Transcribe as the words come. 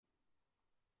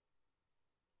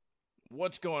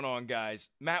What's going on, guys?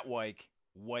 Matt Wyke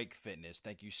Fitness.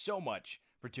 Thank you so much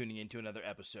for tuning in to another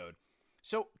episode.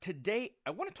 So, today I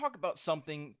want to talk about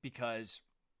something because,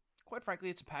 quite frankly,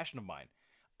 it's a passion of mine.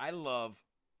 I love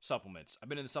supplements. I've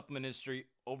been in the supplement industry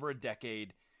over a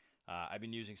decade. I've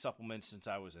been using supplements since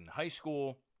I was in high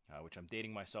school, which I'm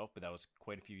dating myself, but that was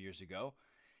quite a few years ago.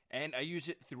 And I use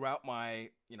it throughout my,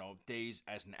 days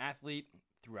as an athlete,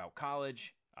 throughout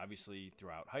college, obviously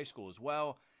throughout high school as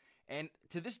well. And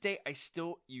to this day, I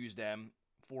still use them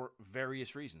for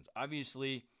various reasons.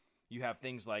 Obviously, you have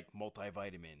things like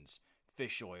multivitamins,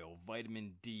 fish oil,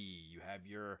 vitamin D. You have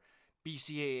your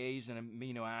BCAAs and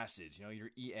amino acids, your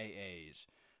EAAs.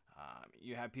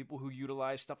 You have people who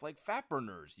utilize stuff like fat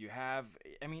burners. You have,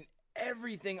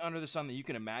 everything under the sun that you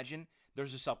can imagine,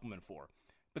 there's a supplement for.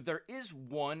 But there is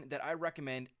one that I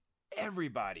recommend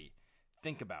everybody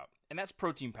think about, and that's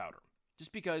protein powder.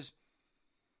 Just because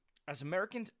as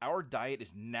Americans, our diet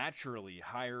is naturally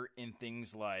higher in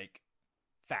things like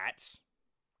fats,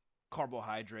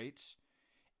 carbohydrates,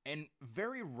 and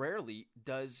very rarely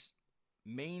does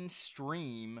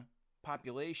mainstream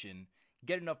population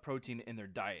get enough protein in their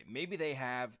diet. Maybe they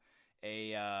have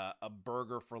a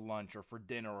burger for lunch or for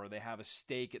dinner, or they have a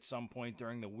steak at some point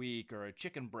during the week, or a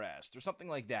chicken breast, or something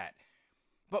like that.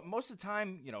 But most of the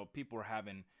time, people are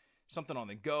having something on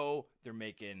the go. They're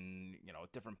making,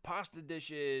 different pasta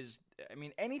dishes.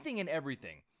 Anything and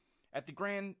everything. At the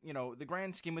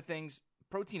grand scheme of things,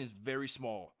 protein is very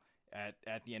small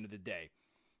at the end of the day.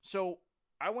 So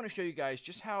I want to show you guys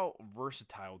just how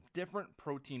versatile different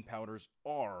protein powders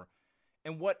are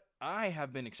and what I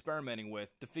have been experimenting with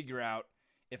to figure out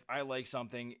if I like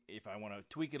something, if I want to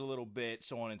tweak it a little bit,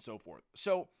 so on and so forth.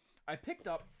 So I picked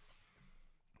up,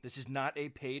 this is not a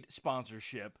paid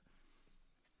sponsorship,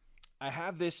 I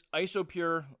have this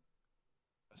Isopure.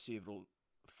 Let's see if it'll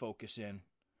focus in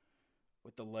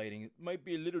with the lighting. It might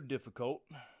be a little difficult,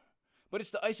 but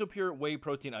it's the Isopure Whey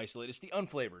Protein Isolate. It's the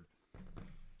unflavored.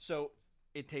 So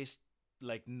it tastes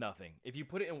like nothing. If you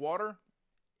put it in water,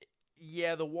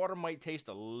 yeah, the water might taste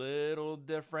a little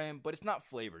different, but it's not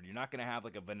flavored. You're not going to have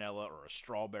like a vanilla or a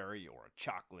strawberry or a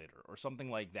chocolate or something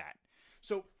like that.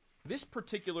 So this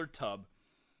particular tub,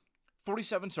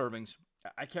 47 servings.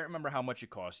 I can't remember how much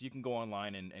it costs. You can go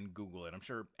online and Google it. I'm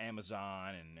sure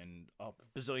Amazon and a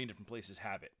bazillion different places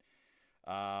have it.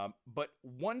 But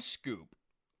one scoop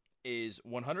is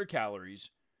 100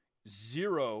 calories,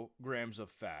 0 grams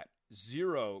of fat,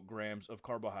 0 grams of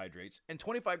carbohydrates, and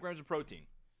 25 grams of protein.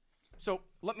 So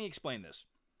let me explain this.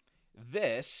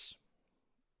 This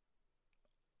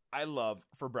I love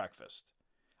for breakfast.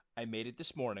 I made it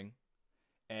this morning,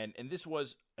 and this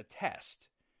was a test.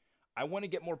 I want to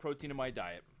get more protein in my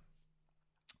diet.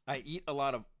 I eat a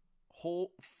lot of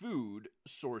whole food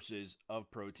sources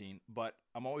of protein, but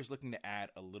I'm always looking to add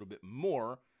a little bit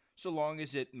more so long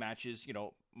as it matches,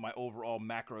 my overall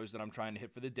macros that I'm trying to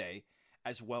hit for the day,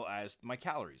 as well as my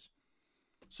calories.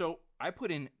 So I put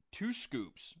in 2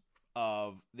 scoops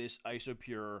of this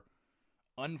Isopure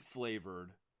unflavored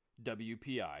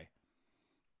WPI,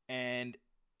 and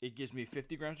it gives me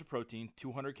 50 grams of protein,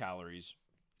 200 calories,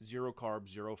 0 carbs,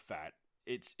 0 fat.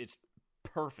 It's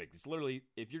perfect. It's literally,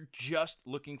 if you're just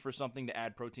looking for something to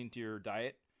add protein to your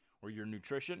diet or your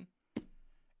nutrition,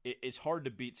 it's hard to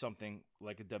beat something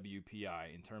like a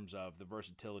WPI in terms of the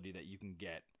versatility that you can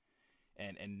get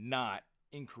and not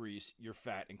increase your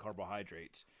fat and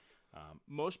carbohydrates.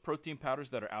 Most protein powders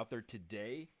that are out there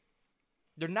today,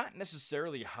 they're not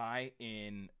necessarily high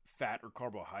in fat or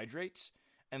carbohydrates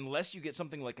unless you get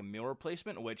something like a meal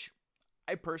replacement, which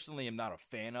I personally am not a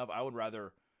fan of. I would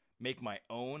rather make my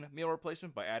own meal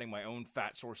replacement by adding my own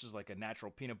fat sources like a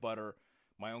natural peanut butter,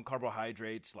 my own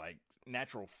carbohydrates like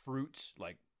natural fruits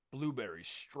like blueberries,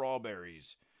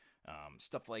 strawberries,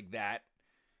 stuff like that.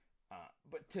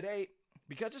 But today,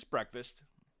 because it's breakfast,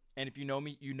 and if you know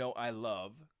me, you know I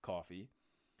love coffee.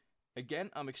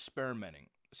 Again, I'm experimenting.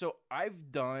 So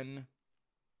I've done,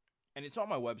 and it's on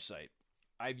my website,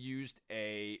 I've used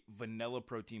a vanilla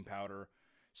protein powder,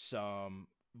 some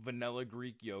vanilla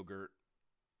Greek yogurt,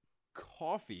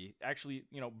 coffee, actually,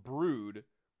 brewed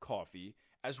coffee,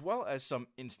 as well as some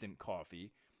instant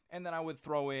coffee. And then I would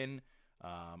throw in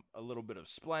a little bit of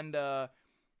Splenda.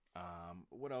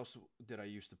 What else did I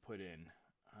used to put in?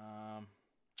 I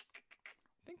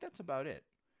think that's about it.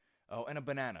 Oh, and a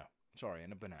banana. Sorry,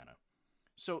 and a banana.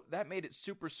 So that made it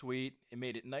super sweet. It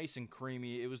made it nice and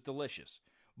creamy. It was delicious.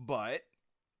 But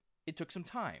it took some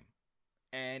time.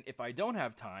 And if I don't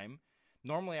have time,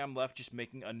 normally I'm left just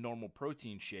making a normal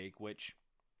protein shake, which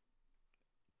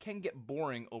can get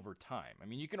boring over time.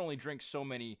 You can only drink so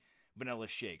many vanilla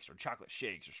shakes or chocolate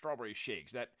shakes or strawberry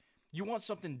shakes that You want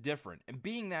something different. And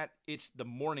being that it's the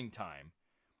morning time,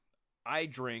 I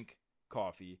drink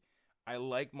coffee. I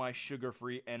like my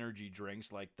sugar-free energy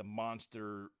drinks like the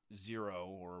Monster Zero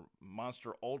or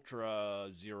Monster Ultra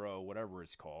Zero, whatever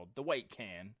it's called, the white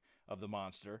can of the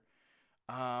Monster.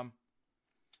 Um,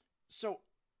 so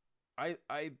I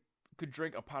could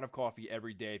drink a pot of coffee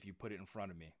every day if you put it in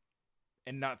front of me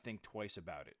and not think twice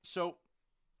about it. So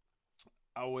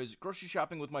I was grocery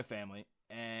shopping with my family,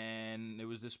 and it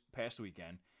was this past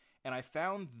weekend, and I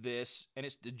found this, and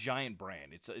it's the Giant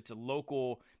brand. It's a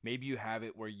local. Maybe you have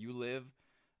it where you live,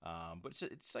 but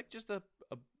it's like just a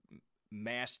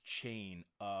mass chain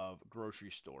of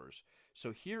grocery stores.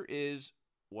 So here is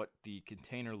what the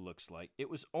container looks like. It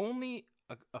was only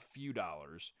a few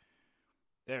dollars.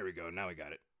 There we go. Now I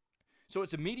got it. So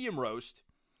it's a medium roast.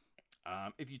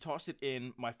 If you toss it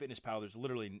in MyFitnessPal, there's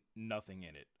literally nothing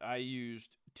in it. I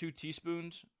used 2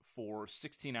 teaspoons for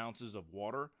 16 ounces of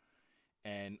water,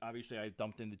 and obviously I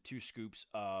dumped in the 2 scoops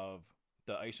of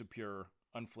the Isopure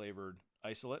unflavored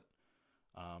isolate,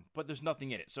 but there's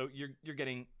nothing in it. So you're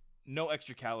getting no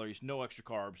extra calories, no extra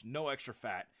carbs, no extra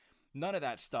fat, none of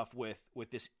that stuff with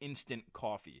this instant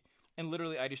coffee. And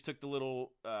literally, I just took the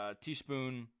little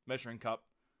teaspoon measuring cup,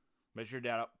 measured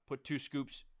that up, put 2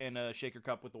 scoops in a shaker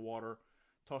cup with the water,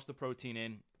 tossed the protein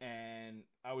in, and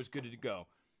I was good to go.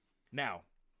 Now,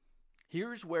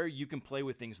 here's where you can play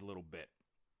with things a little bit.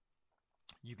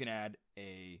 You can add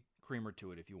a creamer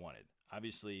to it if you wanted.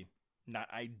 Obviously, not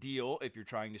ideal if you're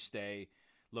trying to stay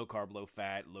low carb, low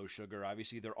fat, low sugar.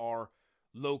 Obviously, there are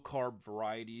low carb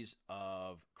varieties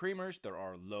of creamers, there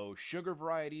are low sugar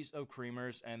varieties of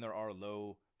creamers, and there are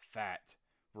low fat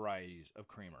varieties of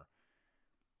creamer.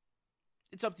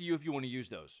 It's up to you if you want to use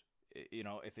those. You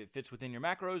know, if it fits within your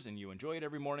macros and you enjoy it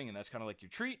every morning and that's kind of like your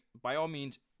treat, by all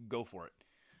means, go for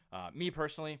it. Me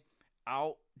personally,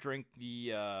 I'll drink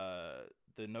the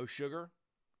no sugar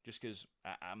just because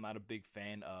I'm not a big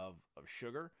fan of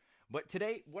sugar. But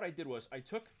today, what I did was I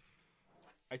took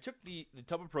the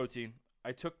tub of protein,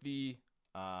 I took the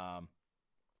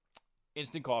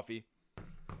instant coffee,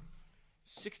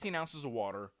 16 ounces of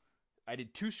water. I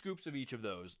did 2 scoops of each of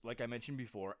those, like I mentioned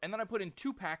before, and then I put in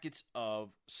 2 packets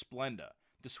of Splenda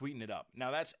to sweeten it up.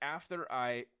 Now that's after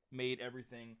I made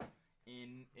everything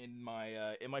in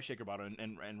my shaker bottle,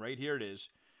 and right here it is.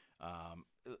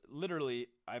 Literally,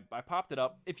 I popped it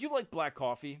up. If you like black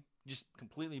coffee, just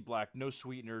completely black, no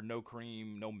sweetener, no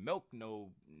cream, no milk,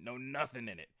 no nothing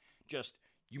in it. Just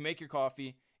you make your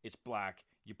coffee, it's black,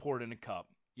 you pour it in a cup,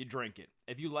 you drink it.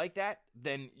 If you like that,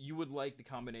 then you would like the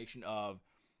combination of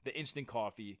the instant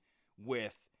coffee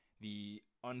with the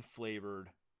unflavored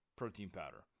protein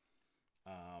powder.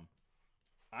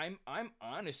 I'm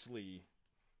honestly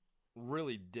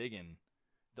really digging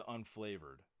the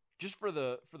unflavored, just for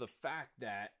the fact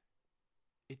that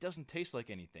it doesn't taste like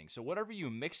anything. So whatever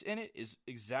you mix in it is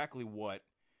exactly what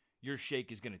your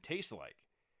shake is going to taste like.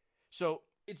 So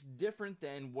it's different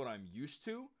than what I'm used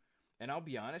to, and I'll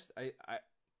be honest,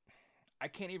 I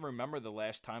can't even remember the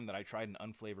last time that I tried an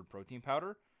unflavored protein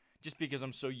powder, just because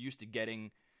I'm so used to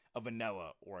getting a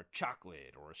vanilla or a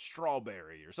chocolate or a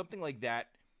strawberry or something like that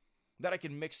I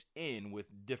can mix in with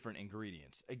different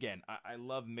ingredients. Again, I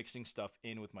love mixing stuff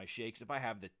in with my shakes if I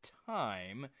have the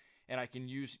time and I can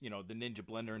use, the Ninja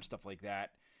blender and stuff like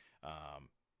that.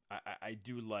 I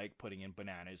do like putting in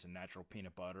bananas and natural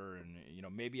peanut butter, and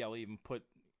maybe I'll even put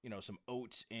some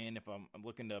oats in if I'm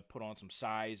looking to put on some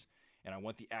size and I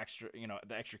want the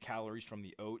extra calories from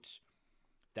the oats.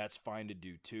 That's fine to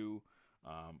do too.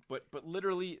 But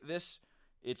literally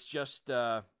it's just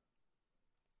the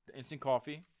instant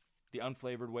coffee, the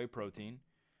unflavored whey protein,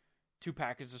 2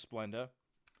 packets of Splenda.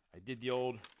 I did the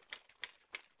old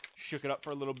shook it up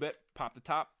for a little bit, popped the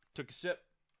top, took a sip.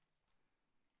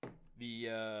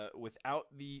 The without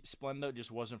the Splenda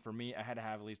just wasn't for me. I had to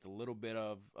have at least a little bit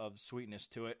of sweetness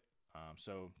to it.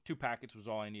 So 2 packets was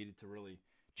all I needed to really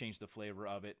change the flavor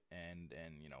of it and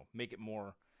make it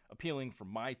more appealing for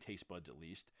my taste buds at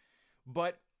least.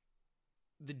 But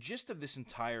the gist of this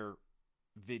entire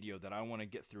video that I want to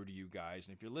get through to you guys,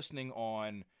 and if you're listening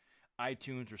on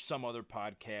iTunes or some other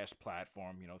podcast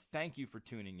platform, thank you for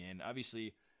tuning in.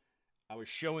 Obviously, I was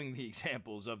showing the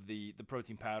examples of the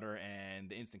protein powder and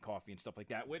the instant coffee and stuff like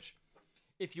that, which,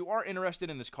 if you are interested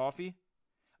in this coffee,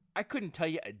 I couldn't tell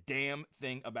you a damn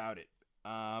thing about it.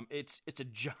 It's a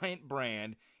Giant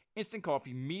brand, instant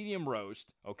coffee, medium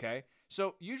roast, okay?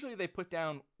 So usually they put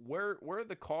down where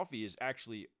the coffee is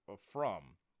actually from,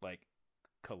 like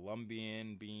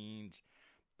Colombian beans,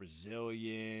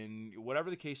 Brazilian, whatever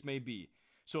the case may be.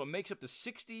 So it makes up to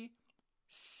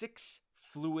 66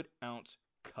 fluid ounce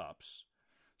cups.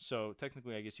 So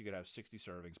technically, I guess you could have 60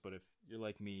 servings, but if you're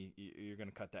like me, you're going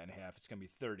to cut that in half. It's going to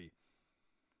be 30.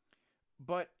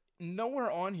 But nowhere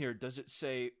on here does it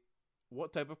say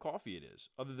what type of coffee it is,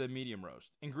 other than medium roast.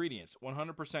 Ingredients: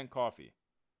 100% coffee.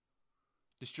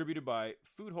 Distributed by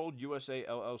Foodhold USA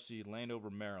LLC, Landover,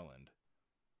 Maryland.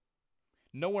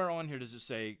 Nowhere on here does it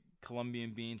say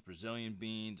Colombian beans, Brazilian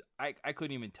beans. I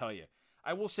couldn't even tell you.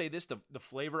 I will say this, the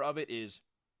flavor of it is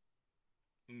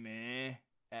meh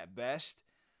at best.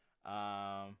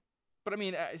 But I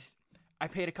mean, I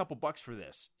paid a couple bucks for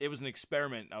this. It was an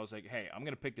experiment. I was like, hey, I'm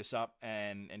going to pick this up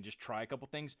and just try a couple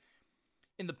things.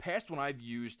 In the past, when I've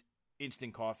used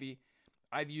instant coffee,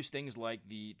 I've used things like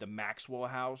the Maxwell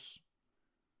House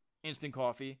instant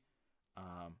coffee.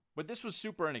 But this was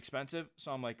super inexpensive.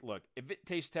 So I'm like, look, if it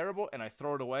tastes terrible and I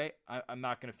throw it away, I'm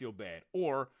not going to feel bad.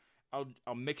 Or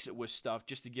I'll mix it with stuff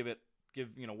just to give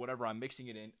whatever I'm mixing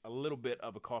it in a little bit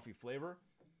of a coffee flavor.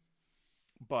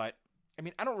 But I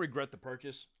mean, I don't regret the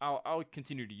purchase. I'll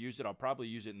continue to use it. I'll probably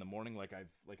use it in the morning, like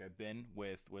I've been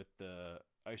with the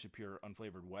Isopure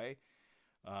Unflavored Whey.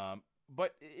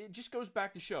 But it just goes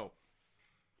back to show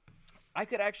I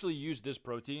could actually use this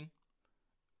protein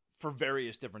for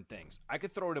various different things. I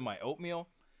could throw it in my oatmeal.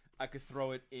 I could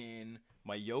throw it in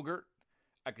my yogurt.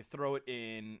 I could throw it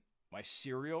in my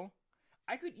cereal.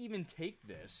 I could even take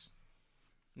this.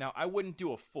 Now, I wouldn't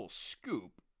do a full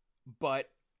scoop, but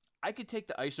I could take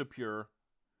the Isopure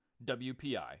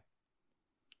WPI,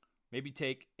 maybe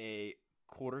take a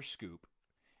quarter scoop.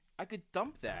 I could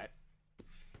dump that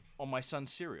on my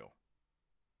son's cereal,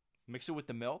 mix it with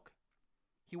the milk.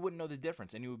 He wouldn't know the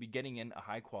difference, and he would be getting in a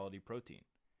high-quality protein.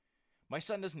 My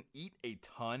son doesn't eat a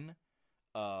ton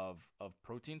of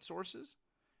protein sources,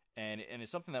 and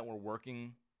it's something that we're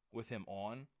working with him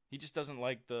on. He just doesn't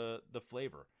like the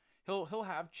flavor. He'll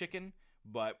have chicken,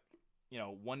 but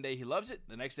one day he loves it,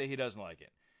 the next day he doesn't like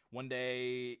it. One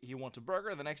day he wants a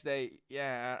burger, the next day,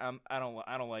 I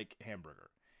don't like hamburger.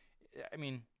 I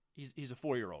mean, he's a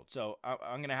 4-year-old, so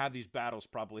I'm gonna have these battles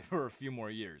probably for a few more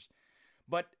years.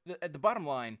 But at the bottom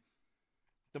line,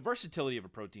 the versatility of a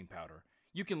protein powder.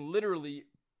 You can literally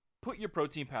put your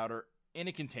protein powder in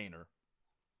a container,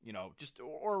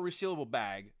 or a resealable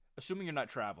bag, assuming you're not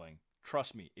traveling.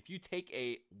 Trust me, if you take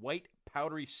a white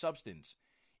powdery substance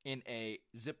in a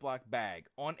Ziploc bag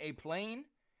on a plane,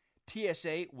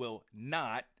 TSA will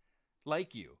not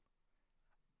like you.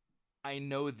 I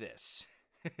know this.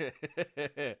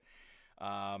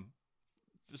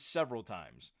 Several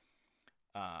times.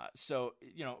 So,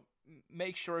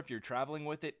 make sure if you're traveling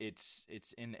with it, it's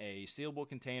in a sealable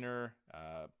container.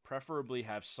 Preferably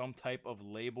have some type of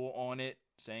label on it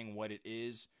saying what it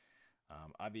is.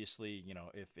 Obviously,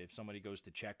 if somebody goes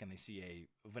to check and they see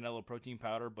a vanilla protein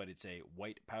powder, but it's a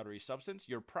white powdery substance,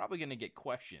 you're probably going to get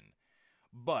questioned.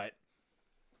 But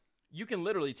you can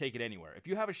literally take it anywhere. If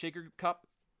you have a shaker cup,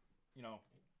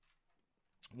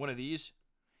 one of these,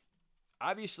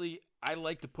 obviously I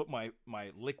like to put my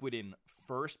liquid in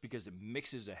first because it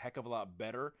mixes a heck of a lot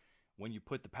better when you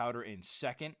put the powder in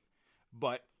second.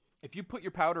 But if you put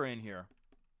your powder in here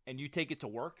and you take it to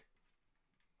work,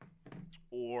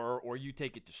 or you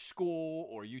take it to school,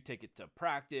 or you take it to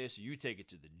practice, or you take it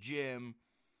to the gym,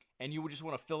 and you would just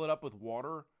want to fill it up with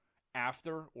water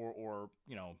after or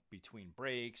between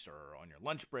breaks or on your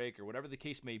lunch break or whatever the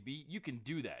case may be, you can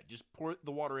do that. Just pour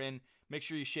the water in, make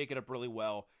sure you shake it up really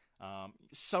well.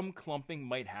 Some clumping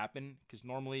might happen because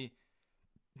normally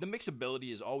the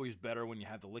mixability is always better when you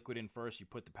have the liquid in first, you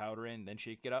put the powder in, then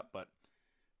shake it up. But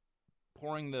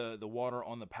pouring the water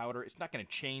on the powder, it's not going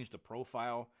to change the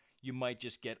profile. You might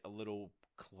just get a little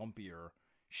clumpier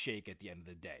shake at the end of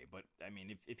the day. But, I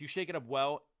mean, if you shake it up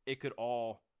well, it could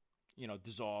all,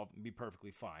 dissolve and be perfectly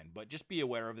fine. But just be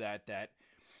aware of that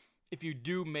if you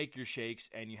do make your shakes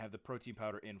and you have the protein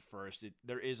powder in first,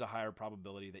 there is a higher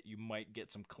probability that you might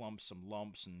get some clumps, some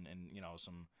lumps, and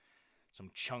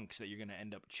some chunks that you're going to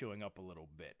end up chewing up a little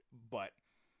bit. But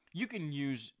you can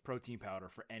use protein powder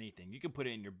for anything. You can put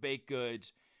it in your baked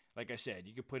goods. Like I said,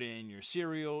 you can put it in your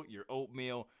cereal, your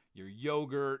oatmeal, your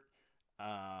yogurt.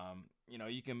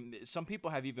 You can. Some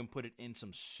people have even put it in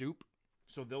some soup.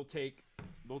 So they'll take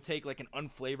like an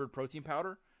unflavored protein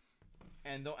powder,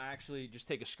 and they'll actually just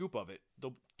take a scoop of it.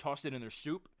 They'll toss it in their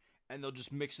soup, and they'll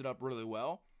just mix it up really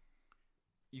well.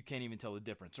 You can't even tell the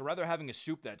difference. So rather having a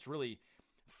soup that's really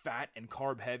fat and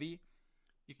carb heavy,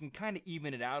 you can kind of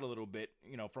even it out a little bit,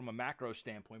 from a macro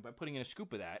standpoint by putting in a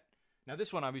scoop of that. Now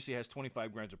this one obviously has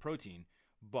 25 grams of protein,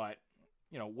 but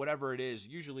whatever it is,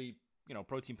 usually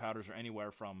protein powders are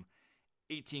anywhere from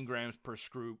 18 grams per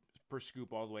scoop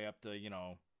all the way up to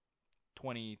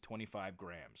 20, 25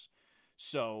 grams.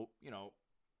 So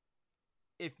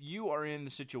if you are in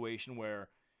the situation where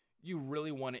you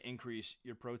really want to increase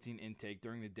your protein intake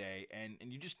during the day and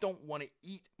you just don't want to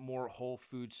eat more whole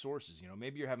food sources,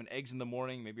 maybe you're having eggs in the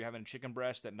morning, maybe you're having a chicken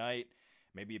breast at night,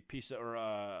 maybe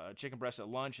a chicken breast at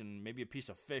lunch, and maybe a piece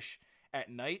of fish at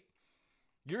night,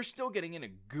 you're still getting in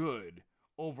a good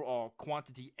overall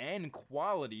quantity and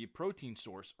quality protein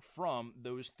source from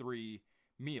those 3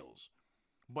 meals.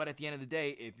 But at the end of the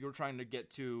day, if you're trying to get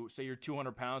to, say you're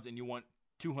 200 pounds and you want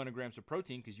 200 grams of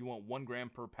protein because you want 1 gram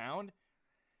per pound,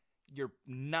 you're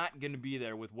not going to be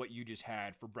there with what you just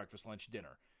had for breakfast, lunch,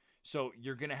 dinner. So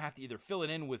you're going to have to either fill it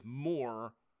in with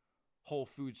more whole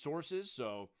food sources.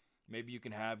 So maybe you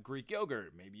can have Greek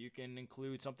yogurt. Maybe you can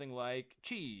include something like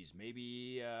cheese,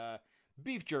 maybe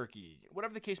beef jerky,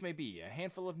 whatever the case may be, a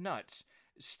handful of nuts.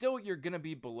 Still, you're going to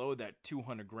be below that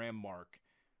 200 gram mark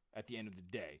at the end of the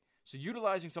day. So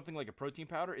utilizing something like a protein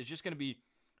powder is just going to be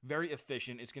very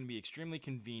efficient. It's going to be extremely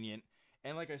convenient.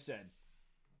 And like I said,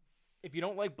 if you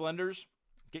don't like blenders,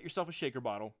 get yourself a shaker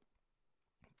bottle,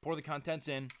 pour the contents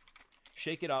in,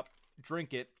 shake it up,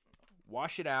 drink it,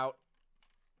 wash it out,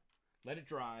 let it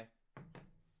dry.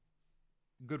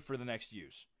 Good for the next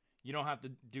use. You don't have to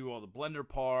do all the blender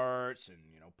parts and,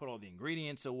 put all the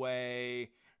ingredients away.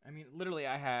 I mean, literally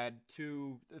I had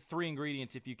 3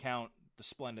 ingredients if you count the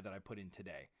Splenda that I put in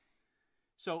today.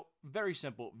 So very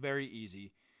simple, very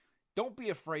easy. Don't be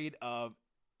afraid of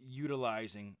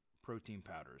utilizing protein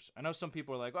powders. I know some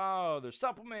people are like, oh, they're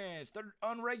supplements, they're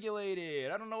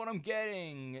unregulated, I don't know what I'm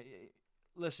getting.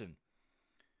 Listen,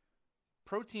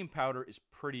 protein powder is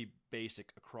pretty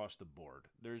basic across the board.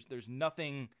 There's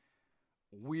nothing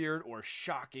weird or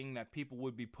shocking that people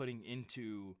would be putting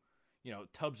into,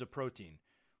 tubs of protein.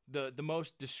 The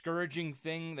most discouraging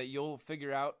thing that you'll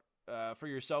figure out for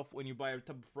yourself when you buy a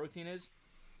tub of protein is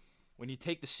when you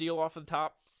take the seal off the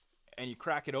top and you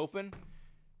crack it open,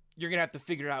 you're going to have to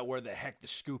figure out where the heck the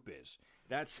scoop is.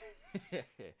 That's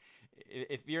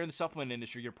if you're in the supplement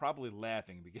industry, you're probably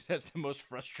laughing because that's the most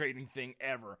frustrating thing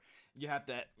ever. You have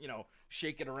to,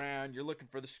 shake it around. You're looking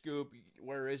for the scoop.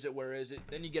 Where is it? Where is it?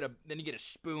 Then you get a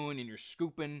spoon and you're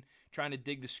scooping, trying to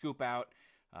dig the scoop out.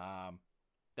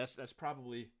 That's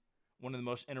probably one of the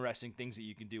most interesting things that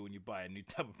you can do when you buy a new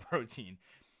tub of protein.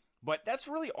 But that's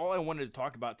really all I wanted to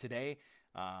talk about today.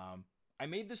 I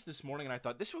made this morning and I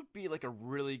thought this would be like a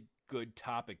really good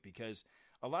topic because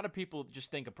a lot of people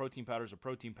just think a protein powder is a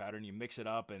protein powder and you mix it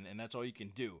up and that's all you can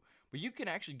do. But you can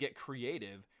actually get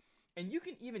creative and you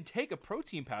can even take a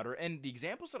protein powder, and the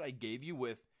examples that I gave you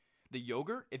with the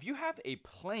yogurt, if you have a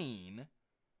plain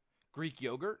Greek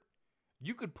yogurt,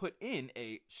 you could put in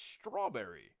a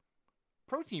strawberry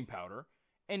protein powder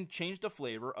and change the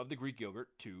flavor of the Greek yogurt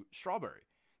to strawberry.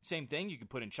 Same thing, you can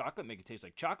put in chocolate, make it taste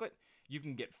like chocolate. You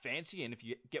can get fancy, and if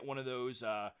you get one of those,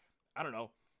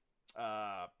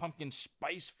 pumpkin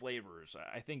spice flavors,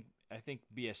 I think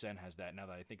BSN has that now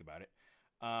that I think about it.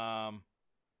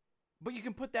 But you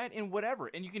can put that in whatever,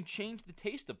 and you can change the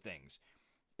taste of things.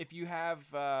 If you have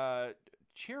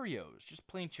Cheerios, just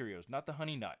plain Cheerios, not the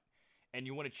honey nut, and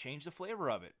you want to change the flavor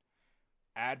of it,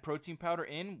 add protein powder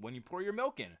in when you pour your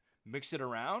milk in. Mix it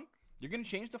around. You're going to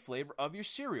change the flavor of your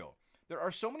cereal. There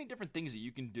are so many different things that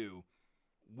you can do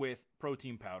with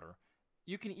protein powder.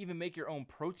 You can even make your own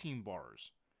protein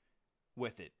bars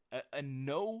with it. A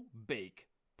no-bake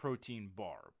protein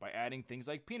bar by adding things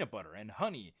like peanut butter and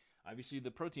honey, obviously the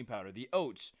protein powder, the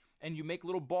oats, and you make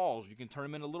little balls. You can turn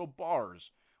them into little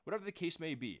bars, whatever the case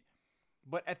may be.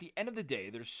 But at the end of the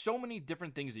day, there's so many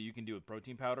different things that you can do with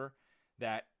protein powder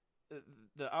that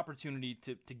the opportunity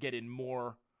to get in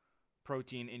more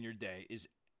protein in your day is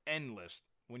endless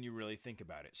when you really think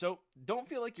about it. So don't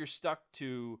feel like you're stuck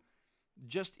to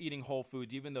just eating whole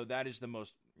foods, even though that is the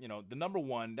most, the number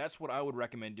one. That's what I would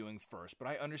recommend doing first. But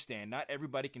I understand not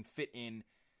everybody can fit in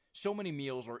so many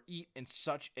meals or eat in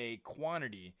such a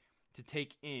quantity to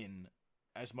take in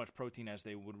as much protein as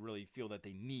they would really feel that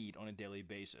they need on a daily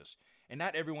basis. And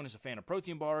not everyone is a fan of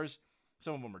protein bars.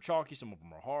 Some of them are chalky, some of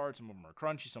them are hard, some of them are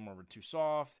crunchy, some of them are too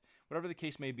soft. Whatever the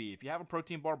case may be, if you have a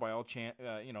protein bar, by all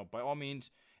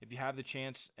means, if you have the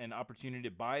chance and opportunity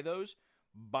to buy those,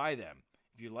 buy them.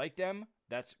 If you like them,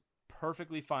 that's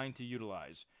perfectly fine to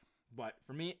utilize. But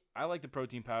for me, I like the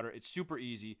protein powder. It's super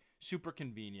easy, super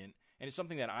convenient, and it's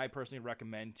something that I personally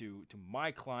recommend to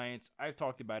my clients. I've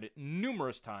talked about it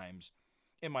numerous times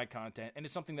in my content, and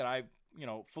it's something that I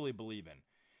fully believe in.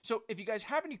 So if you guys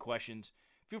have any questions,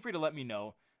 feel free to let me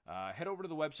know. Head over to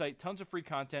the website. Tons of free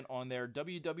content on there,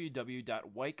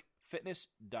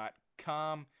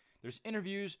 www.wykefitness.com. There's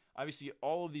interviews. Obviously,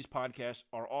 all of these podcasts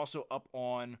are also up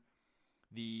on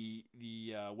the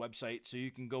website, so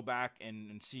you can go back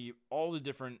and see all the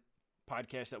different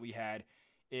podcast that we had.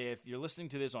 If you're listening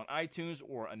to this on iTunes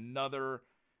or another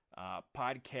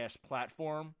podcast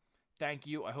platform, thank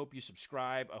you. I hope you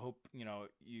subscribe. I hope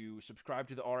you subscribe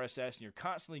to the RSS and you're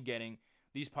constantly getting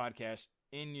these podcasts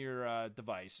in your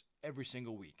device every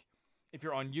single week. If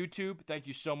you're on YouTube, thank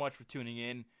you so much for tuning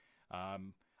in.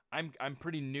 I'm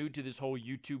pretty new to this whole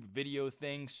YouTube video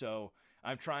thing, so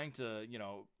I'm trying to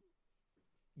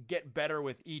get better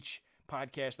with each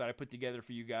podcast that I put together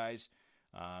for you guys.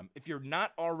 If you're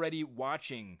not already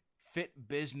watching Fit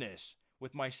Business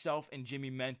with myself and Jimmy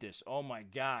Mentis, oh my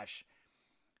gosh,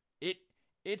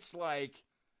 it's like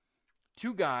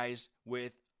two guys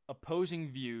with opposing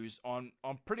views on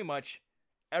pretty much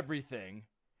everything,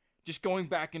 just going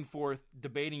back and forth,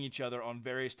 debating each other on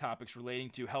various topics relating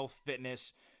to health,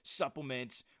 fitness,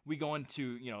 supplements. We go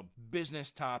into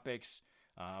business topics.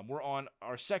 We're on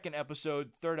our second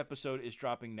episode. Third episode is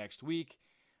dropping next week.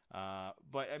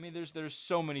 But I mean, there's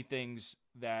so many things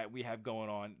that we have going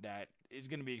on that is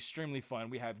going to be extremely fun.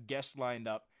 We have guests lined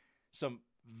up, some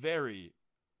very,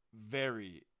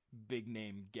 very big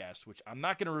name guests, which I'm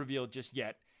not going to reveal just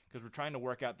yet because we're trying to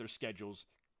work out their schedules.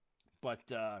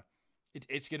 But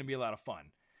it's going to be a lot of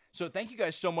fun. So thank you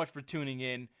guys so much for tuning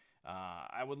in.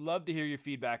 I would love to hear your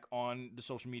feedback on the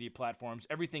social media platforms.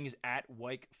 Everything is at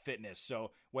Wyke Fitness.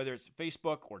 So whether it's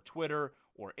Facebook or Twitter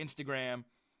or Instagram,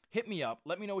 hit me up.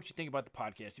 Let me know what you think about the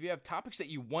podcast. If you have topics that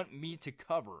you want me to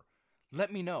cover,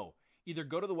 let me know. Either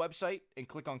go to the website and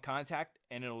click on contact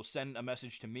and it'll send a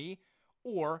message to me,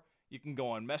 or you can go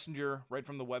on Messenger right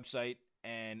from the website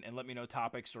and let me know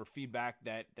topics or feedback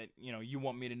that you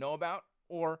want me to know about.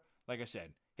 Or, like I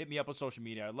said, hit me up on social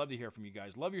media. I'd love to hear from you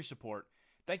guys. Love your support.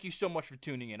 Thank you so much for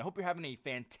tuning in. I hope you're having a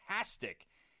fantastic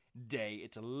day.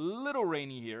 It's a little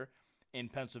rainy here in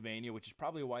Pennsylvania, which is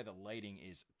probably why the lighting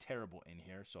is terrible in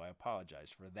here, so I apologize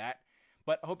for that.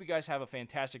 But I hope you guys have a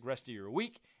fantastic rest of your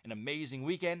week, an amazing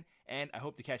weekend, and I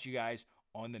hope to catch you guys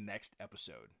on the next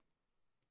episode.